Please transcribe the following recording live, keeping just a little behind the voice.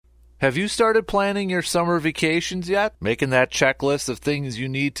Have you started planning your summer vacations yet? Making that checklist of things you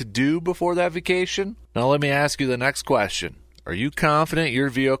need to do before that vacation? Now let me ask you the next question. Are you confident your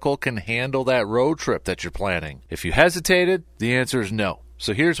vehicle can handle that road trip that you're planning? If you hesitated, the answer is no.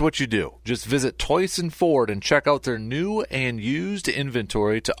 So here's what you do. Just visit Toyson Ford and check out their new and used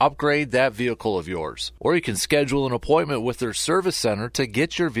inventory to upgrade that vehicle of yours. Or you can schedule an appointment with their service center to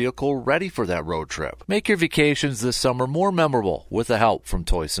get your vehicle ready for that road trip. Make your vacations this summer more memorable with the help from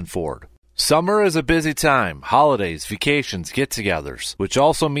Toyson Ford. Summer is a busy time. Holidays, vacations, get-togethers, which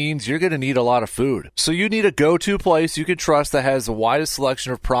also means you're going to need a lot of food. So you need a go-to place you can trust that has the widest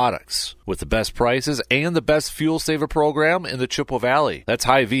selection of products with the best prices and the best fuel saver program in the Chippewa Valley. That's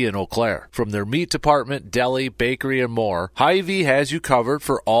Hy-Vee in Eau Claire. From their meat department, deli, bakery, and more, Hy-Vee has you covered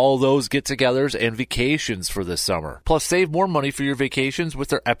for all those get-togethers and vacations for this summer. Plus, save more money for your vacations with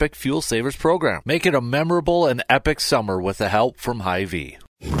their Epic Fuel Savers program. Make it a memorable and epic summer with the help from Hy-Vee.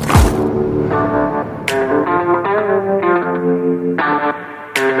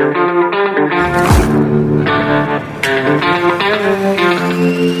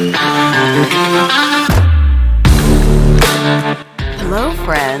 Hello,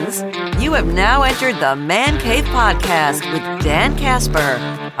 friends. You have now entered the Man Cave Podcast with Dan Casper,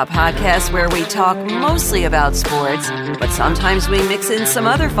 a podcast where we talk mostly about sports, but sometimes we mix in some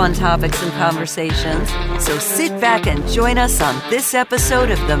other fun topics and conversations. So sit back and join us on this episode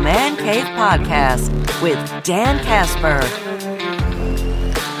of the Man Cave Podcast with Dan Casper.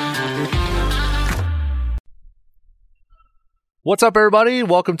 What's up, everybody?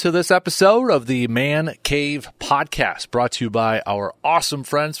 Welcome to this episode of the Man Cave Podcast, brought to you by our awesome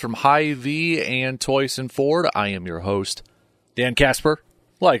friends from Hy-Vee and Toyson Ford. I am your host, Dan Casper,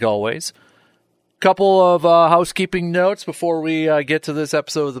 like always. Couple of housekeeping notes before we get to this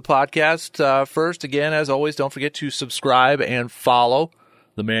episode of the podcast. First, again, as always, don't forget to subscribe and follow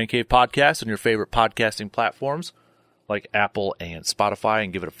the Man Cave Podcast on your favorite podcasting platforms like Apple and Spotify,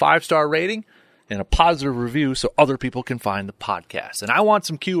 and give it a 5-star rating and a positive review so other people can find the podcast. And I want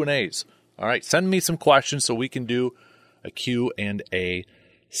some Q&As. All right, send me some questions so we can do a Q&A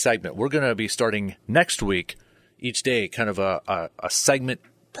segment. We're going to be starting next week, each day, kind of a segment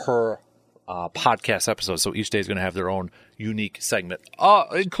per podcast episode. So each day is going to have their own unique segment,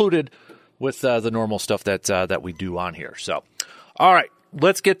 included with the normal stuff that we do on here. So, all right,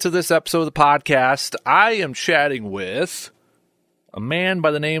 let's get to this episode of the podcast. I am chatting with a man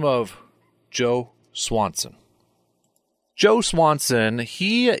by the name of Joe Swanson. Joe Swanson,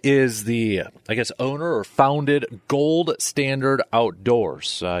 he is the, owner or founded Gold Standard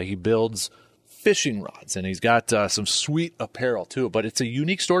Outdoors. He builds fishing rods, and he's got some sweet apparel too. But it's a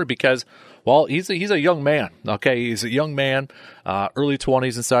unique story because, well, he's a young man. Okay, he's a young man, early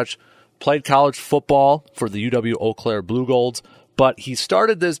 20s and such. Played college football for the UW Eau Claire Blue Golds, but he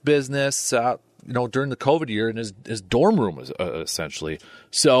started this business, during the COVID year in his dorm room, essentially.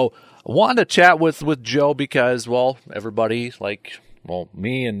 So I wanted to chat with Joe because, well, everybody,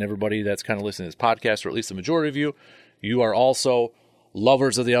 me and everybody that's kind of listening to this podcast, or at least the majority of you are also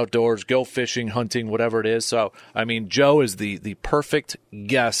lovers of the outdoors, go fishing, hunting, whatever it is. So, I mean, Joe is the perfect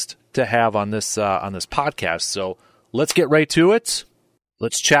guest to have on this podcast. So let's get right to it.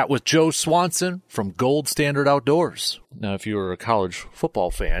 Let's chat with Joe Swanson from Gold Standard Outdoors. Now, if you were a college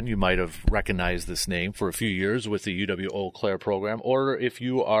football fan, you might have recognized this name for a few years with the UW Eau Claire program. Or if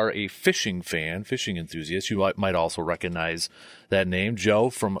you are a fishing fan, fishing enthusiast, you might also recognize that name,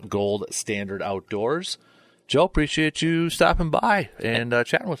 Joe from Gold Standard Outdoors. Joe, appreciate you stopping by and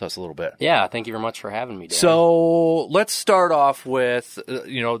chatting with us a little bit. Yeah, thank you very much for having me, Dan. So let's start off with,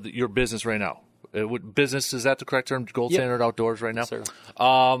 your business right now. Business, is that the correct term? Gold Standard Outdoors right now? Yes, sir.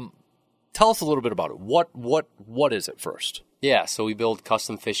 Tell us a little bit about it. What is it first? Yeah, so we build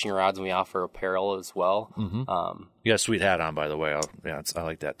custom fishing rods and we offer apparel as well. Mm-hmm. You got a sweet hat on, by the way. I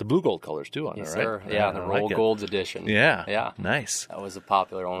like that. The blue gold colors too on yes, there, right? Sir. Yeah, the Roll Golds edition. Yeah. Nice. That was a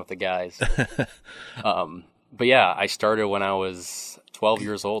popular one with the guys. But yeah, I started when I was 12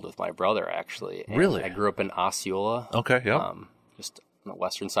 years old with my brother, actually. And really? I grew up in Osceola. Okay, yeah. Just on the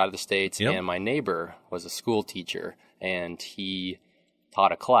western side of the states. Yep. And my neighbor was a school teacher, and he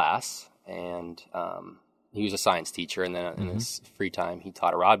taught a class, and he was a science teacher, and then in his free time, he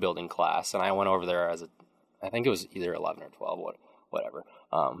taught a rod building class, and I went over there I think it was either 11 or 12, whatever.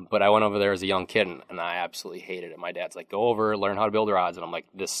 But I went over there as a young kid, and I absolutely hated it. My dad's like, go over, learn how to build rods, and I'm like,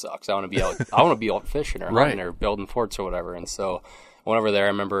 this sucks. I want to be out fishing or hunting or building forts or whatever. And so I went over there. I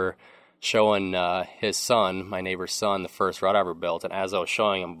remember showing his son, my neighbor's son, the first rod I ever built, and as I was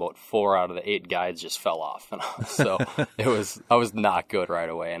showing him, about 4 out of the 8 guides just fell off. So I was not good right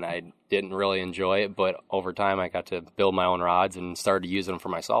away, and I didn't really enjoy it. But over time, I got to build my own rods and started using them for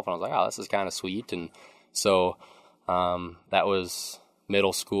myself, and I was like, oh, this is kind of sweet. And so that was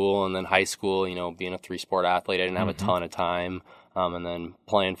middle school, and then high school. Being a 3-sport athlete, I didn't have a ton of time. And then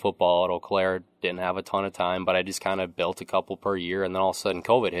playing football at Eau Claire, didn't have a ton of time, but I just kind of built a couple per year. And then all of a sudden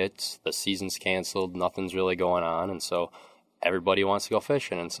COVID hits, the season's canceled, nothing's really going on. And so everybody wants to go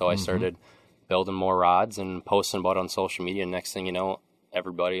fishing. And so I started building more rods and posting about it on social media. And next thing you know,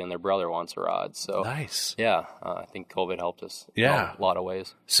 everybody and their brother wants a rod. So nice. Yeah, I think COVID helped us in a lot of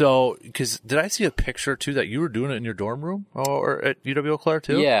ways. So, because did I see a picture too that you were doing it in your dorm room or at UW Eau Claire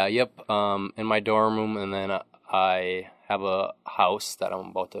too? Yeah, yep. In my dorm room, and then I have a house that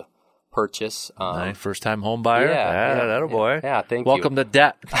I'm about to purchase. Nice. First time home buyer? Yeah. That a boy. Yeah, thank you. Welcome to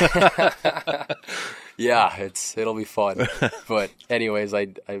debt. Yeah, it'll be fun. But anyways,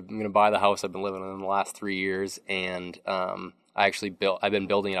 I'm going to buy the house I've been living in the last 3 years, and I've been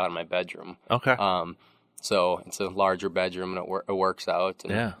building it out in my bedroom. Okay. So it's a larger bedroom, and it works out.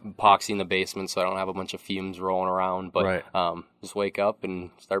 And epoxy in the basement so I don't have a bunch of fumes rolling around. But just wake up and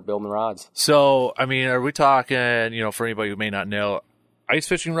start building rods. So, I mean, are we talking, for anybody who may not know, ice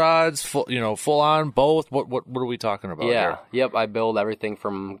fishing rods, full on, both? What are we talking about here? Yep. I build everything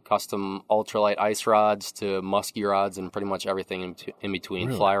from custom ultralight ice rods to musky rods and pretty much everything in between.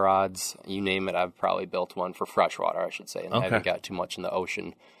 Really? Fly rods, you name it. I've probably built one for freshwater, I should say. And I haven't got too much in the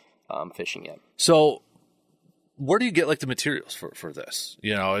ocean fishing yet. So where do you get the materials for this?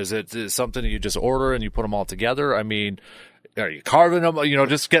 Is it something you just order and you put them all together? I mean, are you carving them?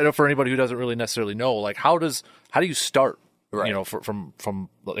 Just get it for anybody who doesn't really necessarily know. How do you start? Right. From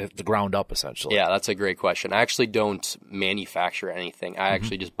the ground up, essentially. Yeah, that's a great question. I actually don't manufacture anything. I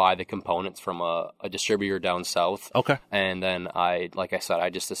actually just buy the components from a distributor down south. Okay. And then I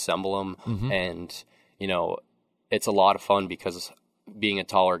just assemble them. And, it's a lot of fun because being a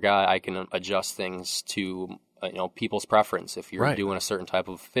taller guy, I can adjust things to people's preference. If you're doing a certain type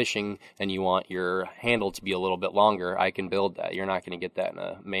of fishing and you want your handle to be a little bit longer, I can build that. You're not going to get that in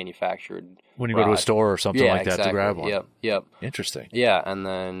a manufactured when you go to a store or something like that to grab one. Yep. Interesting. Yeah, and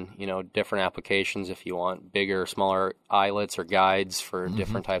then, different applications if you want bigger, smaller eyelets or guides for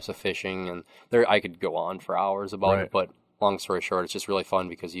different types of fishing. And I could go on for hours about it, but long story short, it's just really fun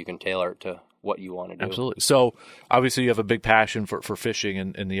because you can tailor it to what you want to do. Absolutely. So, obviously you have a big passion for fishing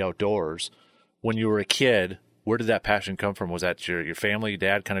in the outdoors. When you were a kid, where did that passion come from? Was that your family, your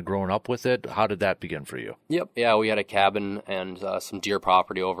dad kind of growing up with it? How did that begin for you? Yep. Yeah, we had a cabin and some deer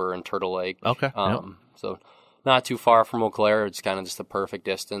property over in Turtle Lake. Okay. So not too far from Eau Claire. It's kind of just the perfect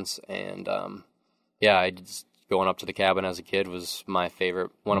distance. And going up to the cabin as a kid was one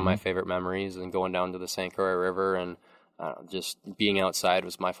of my favorite memories. And going down to the St. Croix River and just being outside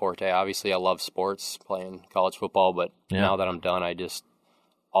was my forte. Obviously, I love sports, playing college football, but now that I'm done,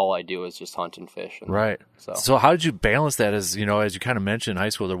 all I do is just hunt and fish. So how did you balance that? As you kind of mentioned, in high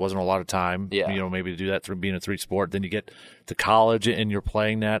school there wasn't a lot of time, maybe to do that through being a 3-sport. Then you get to college and you're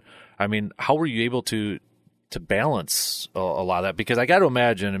playing that. I mean, how were you able to balance a lot of that? Because I got to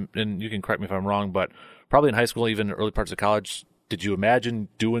imagine, and you can correct me if I'm wrong, but probably in high school, even early parts of college, did you imagine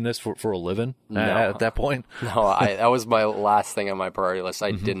doing this for a living at that point? No, that was my last thing on my priority list.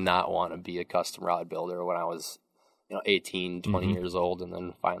 I did not want to be a custom rod builder when I was 18, 20 years old. And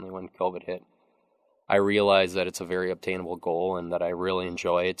then finally when COVID hit, I realized that it's a very obtainable goal and that I really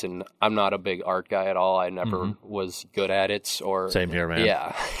enjoy it. And I'm not a big art guy at all. I never was good at it. Same here, man.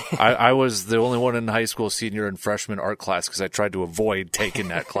 Yeah. I was the only one in high school, senior and freshman art class, because I tried to avoid taking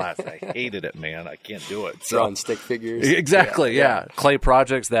that class. I hated it, man. I can't do it. Drawing stick figures. Exactly, yeah. Clay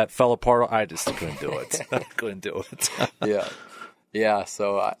projects that fell apart. I just couldn't do it. Couldn't do it. Yeah.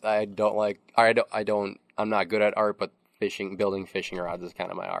 So I'm not good at art, but building fishing rods is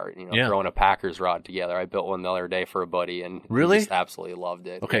kind of my art. Throwing a Packers rod together. I built one the other day for a buddy, and really? He just absolutely loved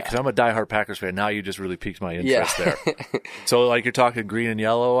it. Okay, because I'm a diehard Packers fan. Now you just really piqued my interest there. So, you're talking green and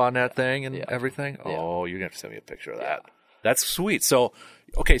yellow on that thing and everything? Yeah. Oh, you're going to have to send me a picture of that. That's sweet. So,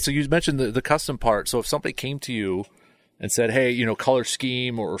 okay, so you mentioned the custom part. So if somebody came to you and said, hey, color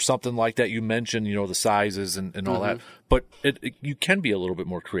scheme or something like that, you mentioned, the sizes and all that. But you can be a little bit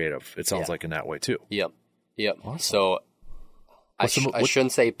more creative, it sounds like, in that way, too. Yep. Awesome. So I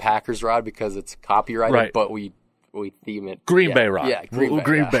shouldn't say Packers rod because it's copyrighted, but we theme it. Green Bay rod. Yeah,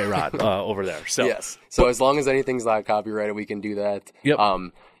 Green Bay rod over there. So. Yes. So as long as anything's not copyrighted, we can do that. Yep.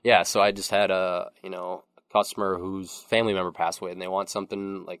 So I just had a customer whose family member passed away, and they want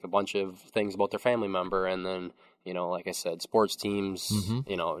something like a bunch of things about their family member, and then like I said, sports teams,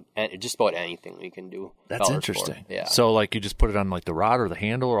 and just about anything we can do. That's interesting. Sport. Yeah. So like you just put it on like the rod or the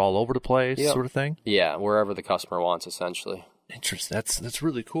handle or all over the place sort of thing? Yeah, wherever the customer wants, essentially. Interesting. That's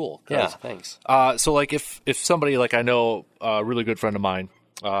really cool. Yeah, thanks. So like if somebody, like I know a really good friend of mine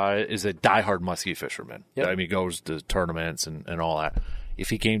is a diehard muskie fisherman. Yep. I mean, he goes to tournaments and all that. If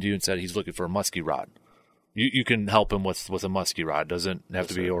he came to you and said he's looking for a muskie rod, you can help him with a muskie rod. Doesn't have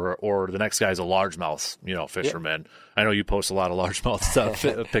to be, or the next guy's a largemouth, fisherman. Yep. I know you post a lot of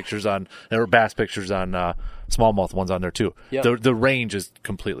largemouth pictures on, there were bass pictures on smallmouth ones on there too. Yep. The range is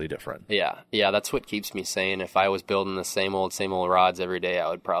completely different. Yeah, that's what keeps me sane. If I was building the same old rods every day, I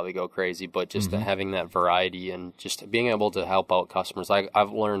would probably go crazy. But just having that variety and just being able to help out customers,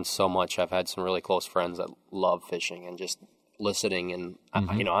 I've learned so much. I've had some really close friends that love fishing and just listening, and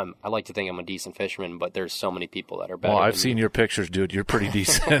I like to think I'm a decent fisherman, but there's so many people that are better. Well, I've seen your pictures, dude. You're pretty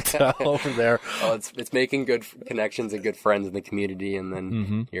decent over there. Well, it's making good connections and good friends in the community, and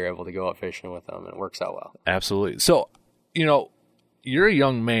then you're able to go out fishing with them, and it works out well. Absolutely. So, you're a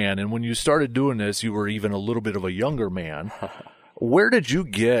young man, and when you started doing this, you were even a little bit of a younger man. Where did you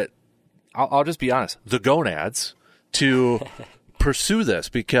get, I'll just be honest, the gonads to pursue this?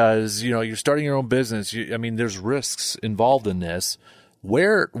 Because you're starting your own business. There's risks involved in this.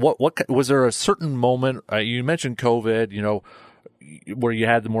 What was there a certain moment? You mentioned COVID, where you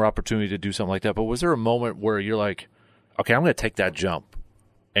had the more opportunity to do something like that. But was there a moment where you're like, okay, I'm going to take that jump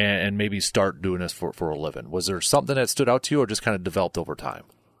and maybe start doing this for a living? Was there something that stood out to you, or just kind of developed over time?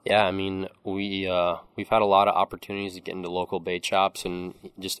 Yeah, we've had a lot of opportunities to get into local bait shops and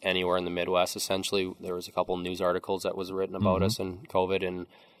just anywhere in the Midwest. Essentially, there was a couple of news articles that was written about us and COVID, and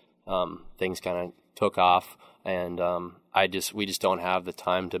things kind of took off. And we just don't have the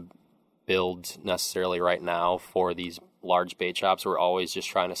time to build necessarily right now for these large bait shops. We're always just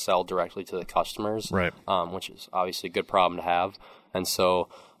trying to sell directly to the customers, right? Which is obviously a good problem to have. And so,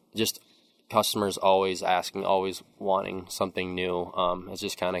 just customers always asking, always wanting something new. It's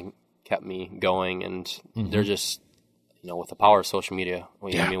just kind of kept me going, and they're just, with the power of social media.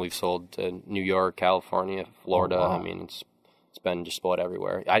 We've sold to New York, California, Florida. Oh, wow. It's been just about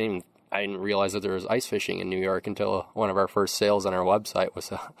everywhere. I didn't realize that there was ice fishing in New York until one of our first sales on our website was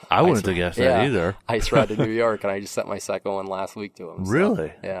I wouldn't have guessed that either. Ice rod to New York, and I just sent my second one last week to them. Really?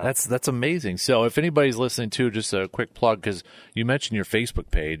 So, yeah. That's amazing. So if anybody's listening to, just a quick plug, because you mentioned your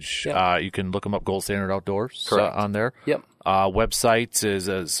Facebook page. Yep. You can look them up, Gold Standard Outdoors, on there. Yep. Website is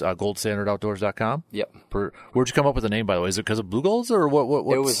goldstandardoutdoors.com. Yep. Where'd you come up with the name, by the way? Is it because of blue gulls, or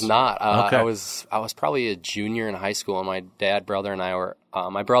what? It was not. Okay. I was probably a junior in high school, and my dad, brother, and I were.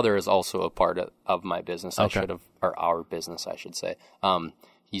 My brother is also a part of my business. Or our business, I should say.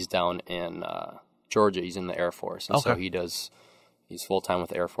 He's down in Georgia. He's in the Air Force, and so he's full time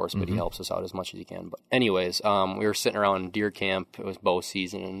with the Air Force, but he helps us out as much as he can. But anyways, we were sitting around deer camp. It was bow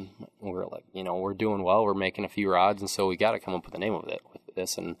season, and we were like, we're doing well. We're making a few rods, and so we got to come up with a name of it with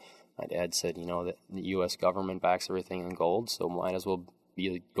this. And my dad said, that the U.S. government backs everything in gold, so might as well be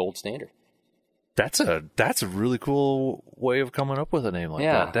the gold standard. That's a really cool way of coming up with a name like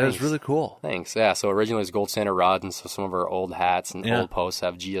that. That is really cool. Thanks. Yeah. So originally it was Gold Standard rods, and so some of our old hats and old posts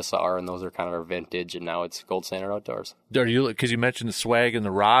have GSR, and those are kind of our vintage. And now it's Gold Standard Outdoors. Because you mentioned the swag and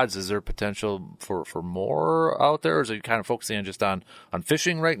the rods, is there potential for more out there? Or is it kind of focusing on just on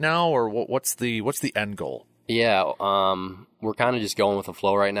fishing right now, or what's the end goal? Yeah. We're kind of just going with the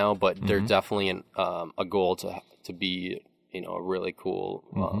flow right now, but there's definitely a goal to be a really cool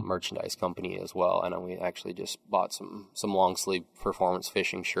merchandise company as well. I know we actually just bought some long sleeve performance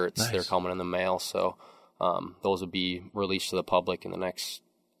fishing shirts. Nice. They're coming in the mail, so those will be released to the public in the next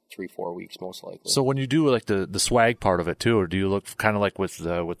 3-4 weeks, most likely. So when you do like the swag part of it too, or do you look kind of like with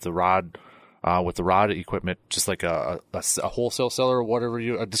the rod? With the rod equipment, just like a wholesale seller or whatever,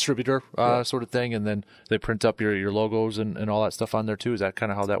 a distributor sort of thing, and then they print up your logos and all that stuff on there too. Is that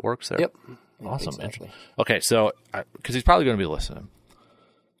kind of how that works there? Yep. Awesome. Exactly. Okay, so because he's probably going to be listening,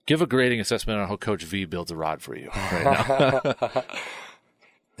 give a grading assessment on how Coach V builds a rod for you right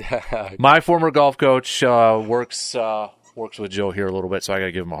now. My former golf coach works with Joe here a little bit, so I got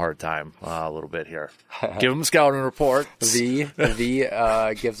to give him a hard time a little bit here. Give him a scouting report. V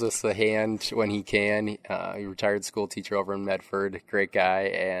gives us a hand when he can. He retired school teacher over in Medford, great guy,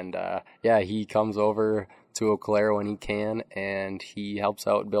 and he comes over to Eau Claire when he can, and he helps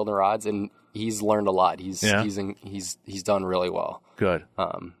out building rods, and he's learned a lot. He's done really well. Good.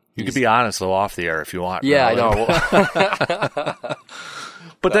 You could be honest though off the air if you want. Yeah, really. I know.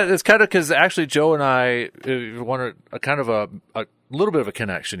 But that is kind of because actually Joe and I want a kind of a little bit of a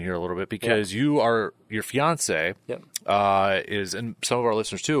connection here a little bit because your fiance is, and some of our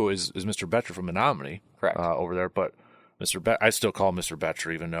listeners too, is Mr. Betcher from Menominee. Correct. Over there. But I still call him Mr.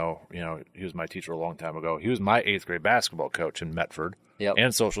 Betcher even though, he was my teacher a long time ago. He was my 8th grade basketball coach in Medford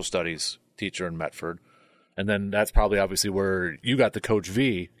and social studies teacher in Medford. And then that's probably obviously where you got the Coach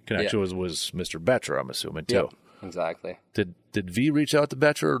V connection was Mr. Betcher, I'm assuming, too. Yep, exactly. Did V reach out to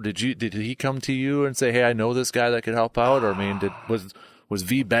Betcher, or did he come to you and say, hey, I know this guy that could help out? Or, I mean, was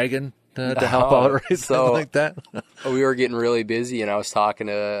V begging to help out or anything like that? We were getting really busy, and I was talking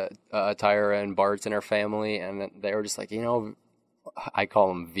to Tyra and Bart and her family, and they were just like, I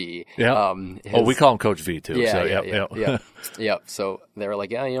call him V. Yeah. We call him Coach V too. Yeah. So they were like,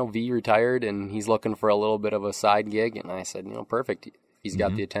 V retired and he's looking for a little bit of a side gig. And I said, perfect. He's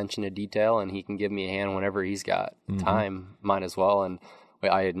got the attention to detail and he can give me a hand whenever he's got time. Might as well. And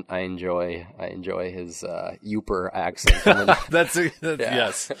I enjoy his Yooper accent. That's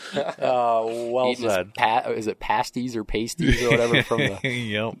yes. Well said. Is it pasties or pasties or whatever from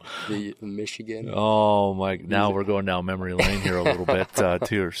the the Michigan? Oh my! Now we're going down memory lane here a little bit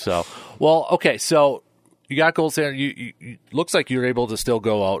too. So, well, okay. So you got Gold Standard. You looks like you're able to still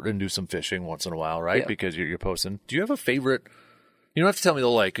go out and do some fishing once in a while, right? Yeah. Because you're posting. Do you have a favorite? You don't have to tell me the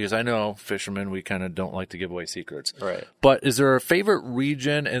lake because I know fishermen, we kind of don't like to give away secrets. Right. But is there a favorite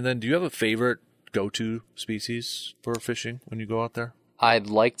region? And then do you have a favorite go-to species for fishing when you go out there? I'd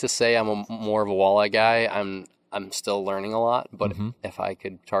like to say I'm more of a walleye guy. I'm still learning a lot, but if I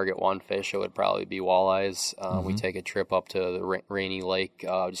could target one fish, it would probably be walleyes. We take a trip up to the Rainy Lake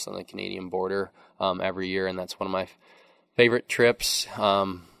just on the Canadian border every year, and that's one of my favorite trips.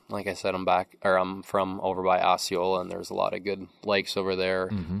 Like I said, I'm from over by Osceola, and there's a lot of good lakes over there.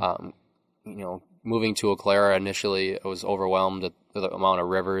 Moving to Eau Claire, initially I was overwhelmed at the amount of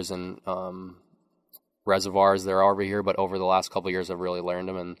rivers and reservoirs there are over here, but over the last couple of years I've really learned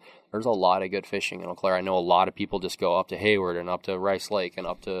them, and there's a lot of good fishing in Eau Claire. I know a lot of people just go up to Hayward and up to Rice Lake and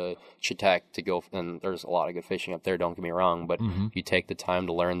up to Chetek to go, and there's a lot of good fishing up there, don't get me wrong, but if you take the time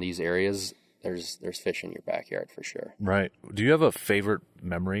to learn these areas, there's fish in your backyard for sure. Right. Do you have a favorite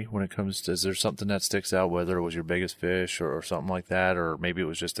memory when it comes to, is there something that sticks out, whether it was your biggest fish or something like that, or maybe it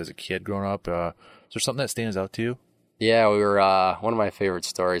was just as a kid growing up? Is there something that stands out to you? Yeah, we were, one of my favorite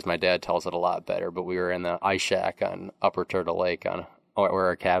stories, my dad tells it a lot better, but we were in the ice shack on Upper Turtle Lake where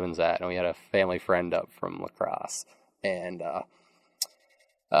our cabin's at, and we had a family friend up from La Crosse. And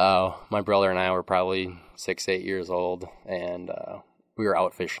my brother and I were probably 6-8 years old, and we were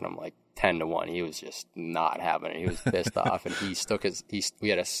out fishing him like 10-1. He was just not having it. He was pissed off, and we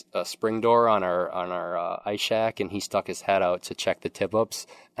had a spring door on our ice shack, and he stuck his head out to check the tip ups,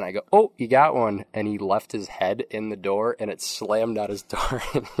 and I go, "Oh, you got one!" And he left his head in the door, and it slammed out his door,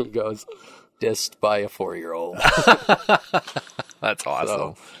 and he goes, "Dissed by a 4-year-old." That's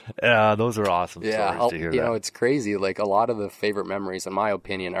awesome. Yeah, those are awesome stories to hear. It's crazy. Like a lot of the favorite memories, in my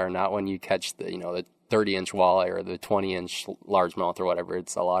opinion, are not when you catch the 30-inch walleye or the 20-inch largemouth or whatever.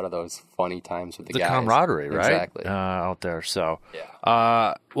 It's a lot of those funny times with the guys. The camaraderie, right? Exactly. Out there. So,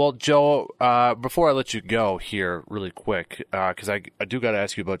 well, Joe, before I let you go here really quick, because I do got to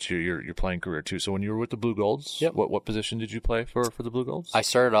ask you about your playing career too. So when you were with the Blue Golds, what position did you play for the Blue Golds? I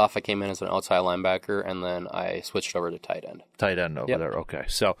started off, I came in as an outside linebacker, and then I switched over to tight end. Tight end over there. Okay.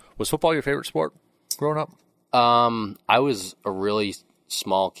 So was football your favorite sport growing up? I was a really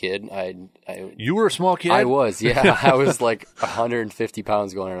small kid. You were a small kid? I was, yeah. I was like 150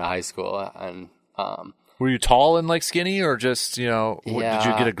 pounds going into high school. And were you tall and like skinny, or just did you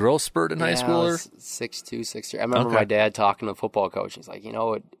get a growth spurt in high school? I was 6'2", 6'3". I remember my dad talking to the football coach. He's like,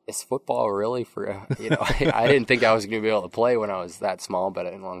 is football really for I didn't think I was going to be able to play when I was that small. But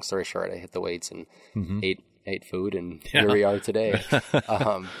long story short, I hit the weights and ate food, and here we are today.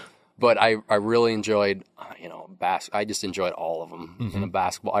 But I really enjoyed, I just enjoyed all of them. In the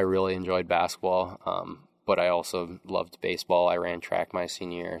basketball, I really enjoyed basketball. But I also loved baseball. I ran track my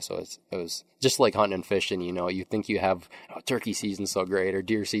senior year, so it was just like hunting and fishing. You think you have turkey season so great or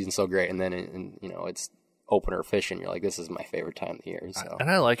deer season so great, and then it's opener fishing. You're like, this is my favorite time of the year. So. And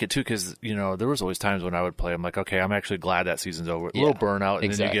I like it too because there was always times when I would play. I'm like, okay, I'm actually glad that season's over. A little burnout,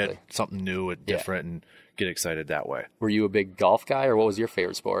 and then you get something new and different, and get excited that way. Were you a big golf guy, or what was your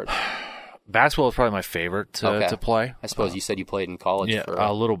favorite sport? Basketball is probably my favorite to play. I suppose you said you played in college. Yeah,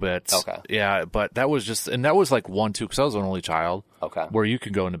 a little bit. Okay. Yeah, but that was like 1-2 because I was an only child. Okay. Where you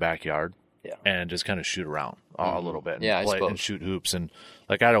could go in the backyard and just kind of shoot around a little bit. And I play suppose. And shoot hoops. And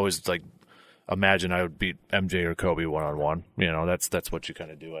like I'd always like imagine I would beat MJ or Kobe one-on-one. You know, that's what you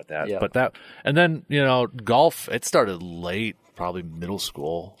kind of do at that. Yeah. But and then, you know, golf, it started late, probably middle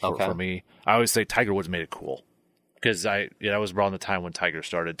school for me. I always say Tiger Woods made it cool because that was around the time when Tiger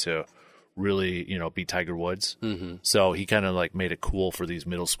started to really, you know, beat Tiger Woods. Mm-hmm. So he kind of like made it cool for these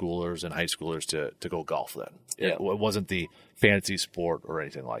middle schoolers and high schoolers to go golf then. Yeah. It wasn't the fancy sport or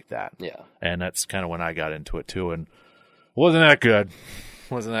anything like that. Yeah. And that's kind of when I got into it too. And wasn't that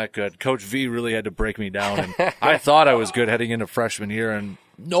good. Coach V really had to break me down. And I thought I was good heading into freshman year. And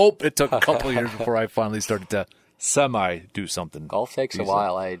nope, it took a couple of years before I finally started to do something. Golf takes a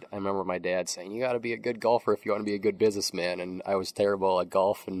while. I remember my dad saying, you got to be a good golfer if you want to be a good businessman. And I was terrible at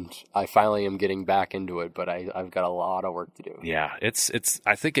golf, and I finally am getting back into it, but I've got a lot of work to do. Yeah,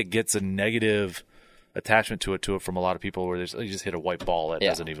 I think it gets a negative attachment to it from a lot of people where you just hit a white ball that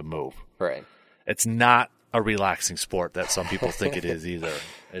doesn't even move. Right. It's not a relaxing sport that some people think it is either.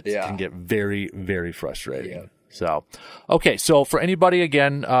 It can get very, very frustrating. Yeah. So, okay. So for anybody,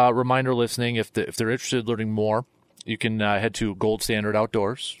 again, reminder listening, if they're interested in learning more, you can head to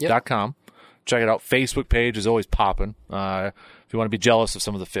goldstandardoutdoors.com. Check it out. Facebook page is always popping. If you want to be jealous of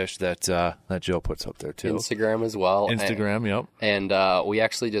some of the fish that Joe puts up there too. Instagram as well. Yep. And we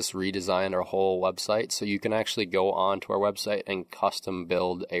actually just redesigned our whole website, so you can actually go onto our website and custom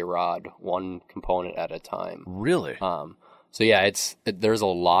build a rod, one component at a time. Really? So yeah, there's a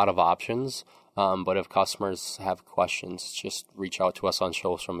lot of options. But if customers have questions, just reach out to us on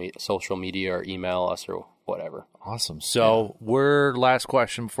social media or email us or whatever. Awesome. So last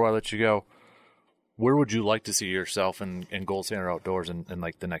question before I let you go. Where would you like to see yourself in Gold Standard Outdoors in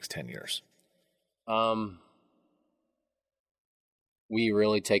like the next 10 years? We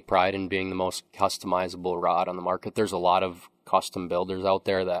really take pride in being the most customizable rod on the market. There's a lot of custom builders out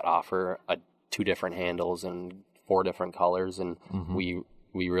there that offer 2 different handles and 4 different colors, and we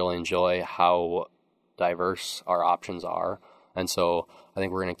really enjoy how diverse our options are. And so I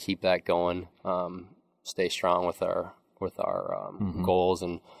think we're going to keep that going, stay strong with our goals,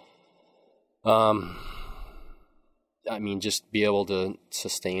 and I mean, just be able to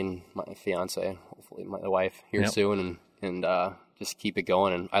sustain my fiance, hopefully my wife here soon, and just keep it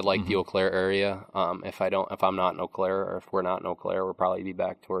going. And I like the Eau Claire area. If I'm not in Eau Claire, or if we're not in Eau Claire, we'll probably be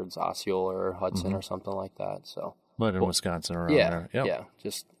back towards Osceola or Hudson or something like that. So, but in Wisconsin around there. Yep. Yeah.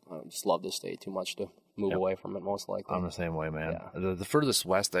 I just love the state too much to move away from it, most likely. I'm the same way, man. Yeah. The furthest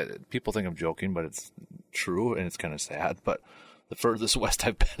west, people think I'm joking, but it's true, and it's kind of sad, but the furthest west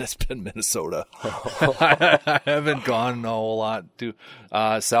I've been has been Minnesota. I haven't gone a whole lot to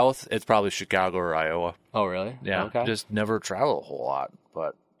south. It's probably Chicago or Iowa. Oh, really? Yeah. Okay. Just never travel a whole lot,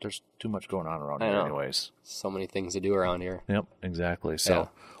 but there's too much going on around here anyways. So many things to do around here. Yep, exactly. So,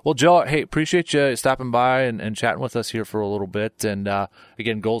 well, Joe, hey, appreciate you stopping by and chatting with us here for a little bit. And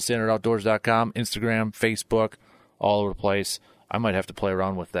again, goldstandardoutdoors.com, Instagram, Facebook, all over the place. I might have to play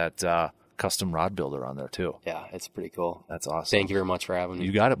around with that custom rod builder on there too. Yeah, it's pretty cool. That's awesome. Thank you very much for having me.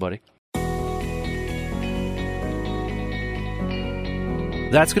 You got it, buddy.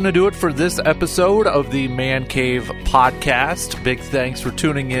 That's going to do it for this episode of the Man Cave Podcast. Big thanks for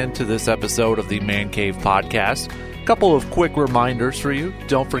tuning in to this episode of the Man Cave Podcast. A couple of quick reminders for you.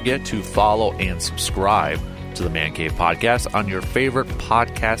 Don't forget to follow and subscribe to the Man Cave Podcast on your favorite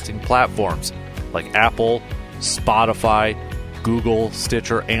podcasting platforms like Apple, Spotify, Google,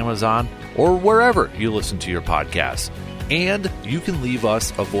 Stitcher, Amazon, or wherever you listen to your podcasts. And you can leave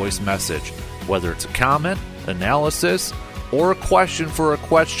us a voice message, whether it's a comment, analysis, or a question for a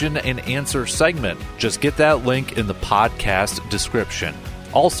question and answer segment. Just get that link in the podcast description.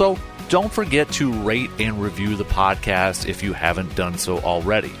 Also, don't forget to rate and review the podcast if you haven't done so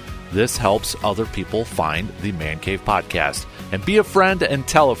already. This helps other people find the Man Cave Podcast. And be a friend and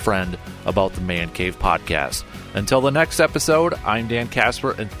tell a friend about the Man Cave Podcast. Until the next episode, I'm Dan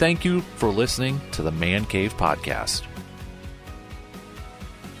Casper, and thank you for listening to the Man Cave Podcast.